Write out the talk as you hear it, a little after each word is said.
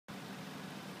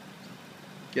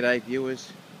G'day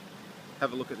viewers,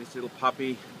 have a look at this little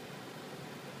puppy.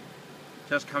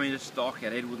 Just come into stock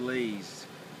at Edward Lee's.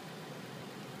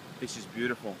 This is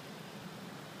beautiful.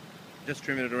 Just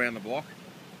trimming it around the block,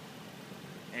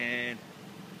 and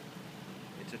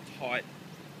it's a tight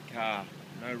car,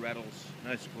 no rattles,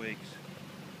 no squeaks,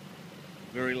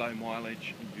 very low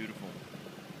mileage and beautiful.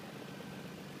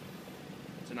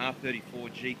 It's an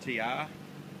R34 GT-R,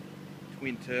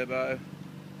 twin turbo.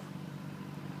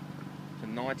 It's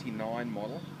a 99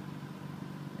 model,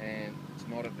 and it's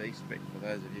not a V-spec for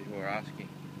those of you who are asking.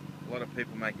 A lot of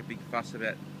people make a big fuss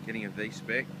about getting a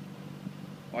V-spec.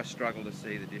 I struggle to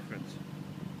see the difference.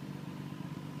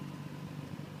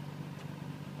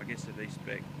 I guess the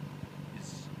V-spec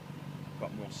is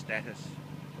got more status.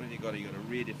 What have you got? You've got a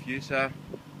rear diffuser,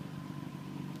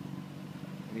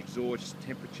 an exhaust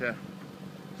temperature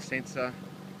sensor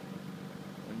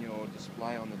on your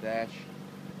display on the dash.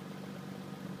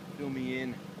 Fill me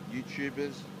in,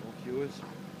 YouTubers or viewers,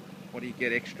 what do you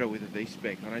get extra with a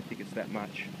V-spec? I don't think it's that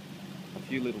much. A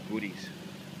few little goodies.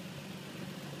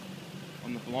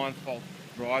 On the blindfold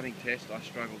driving test, I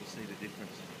struggle to see the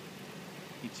difference.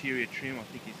 Interior trim, I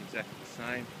think, is exactly the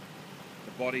same.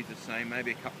 The body's the same,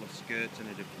 maybe a couple of skirts and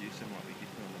a diffuser might be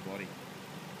different on the body.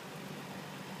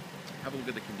 Have a look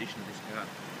at the condition of this car.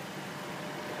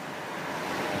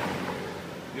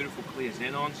 Beautiful clear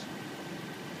xenons.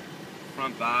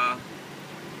 Front bar.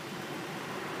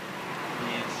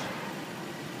 Yes,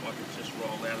 like it's just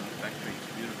rolled out of the factory.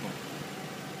 It's beautiful.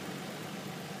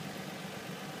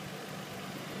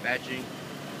 Badging.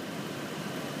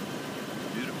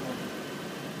 Beautiful.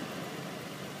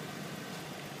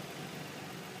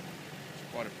 It's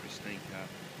quite a pristine car.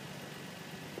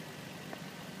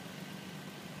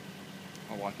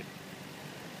 I like it.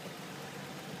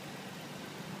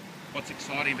 What's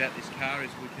exciting about this car is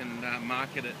we can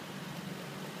market it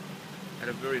at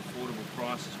a very affordable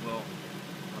price as well.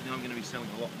 I think I'm going to be selling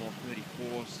a lot more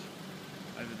 34s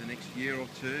over the next year or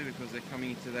two because they're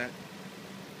coming into that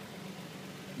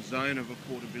zone of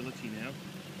affordability now.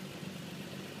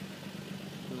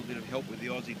 A little bit of help with the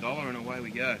Aussie dollar and away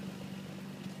we go.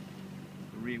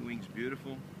 The rear wing's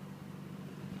beautiful.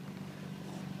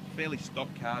 Fairly stock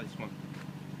car, this one.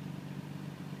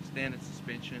 Standard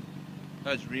suspension.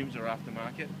 Those rims are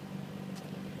aftermarket.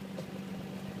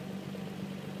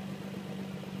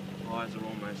 Tyres are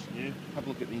almost new. Have a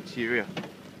look at the interior.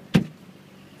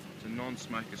 It's a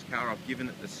non-smoker's car. I've given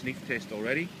it the sniff test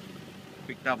already.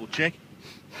 Quick double check.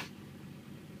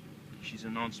 She's a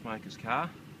non-smoker's car.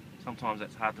 Sometimes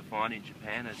that's hard to find in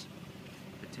Japan as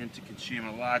they tend to consume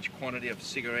a large quantity of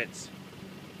cigarettes.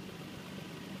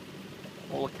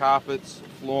 All the carpets,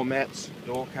 floor mats,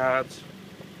 door cards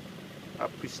are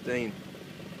pristine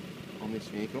on this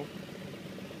vehicle.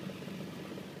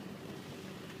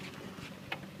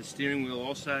 The steering wheel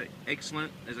also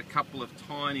excellent. There's a couple of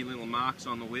tiny little marks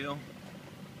on the wheel.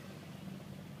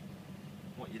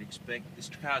 What you'd expect. This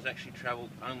car's actually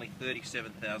travelled only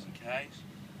 37,000 Ks.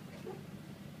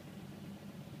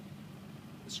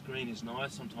 The screen is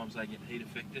nice. Sometimes they get heat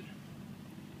affected.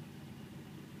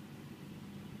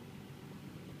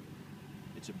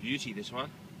 It's a beauty, this one.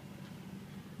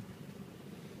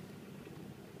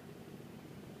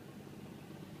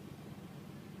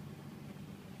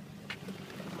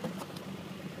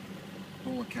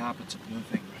 All the carpets are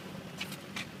perfect.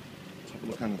 Let's have a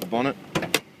look under the bonnet.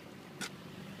 That's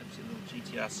a little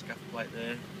GT-R scuff plate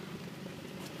there.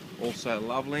 Also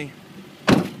lovely.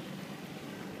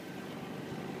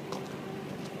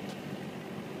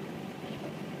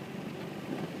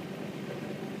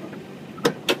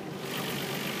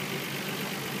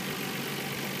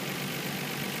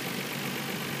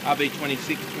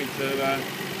 RB26 twin turbo.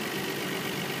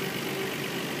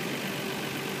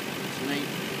 It's neat.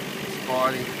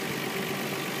 Body.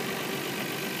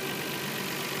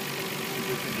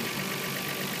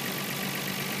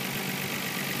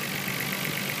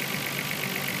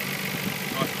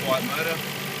 Nice quiet motor.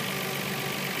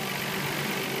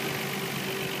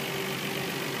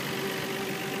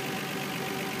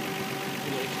 A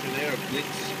little extra there, a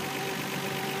blitz.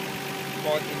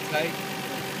 Bike intake,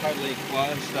 totally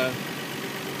enclosed, so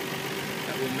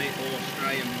that will meet all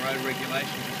Australian road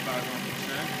regulations as far as I'm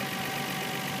concerned.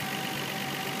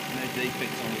 No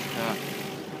defects on this car.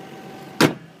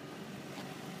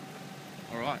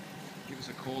 Alright, give us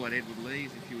a call at Edward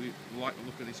Lee's if you like the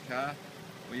look of this car,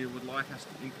 or you would like us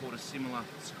to import a similar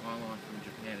Skyline from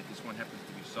Japan if this one happens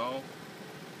to be sold,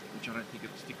 which I don't think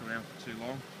it'll stick around for too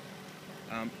long.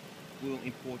 We'll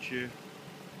import you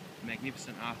a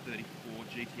magnificent R34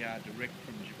 GT-R direct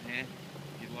from Japan.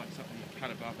 If you'd like something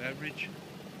cut above average,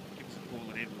 give us a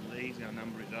call at Edward Lee's. Our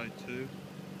number is 02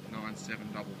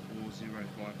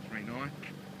 97440539.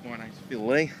 My name's Phil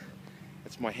Lee.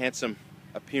 That's my handsome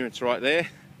appearance right there.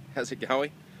 How's it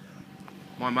going?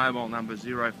 My mobile number is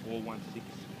 0416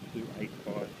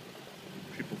 285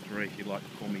 333 if you'd like to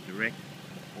call me direct,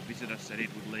 or visit us at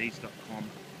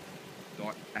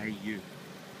edwardlees.com.au.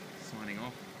 Signing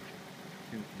off,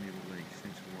 Phil from Edward Lees.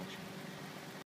 Thanks for watching.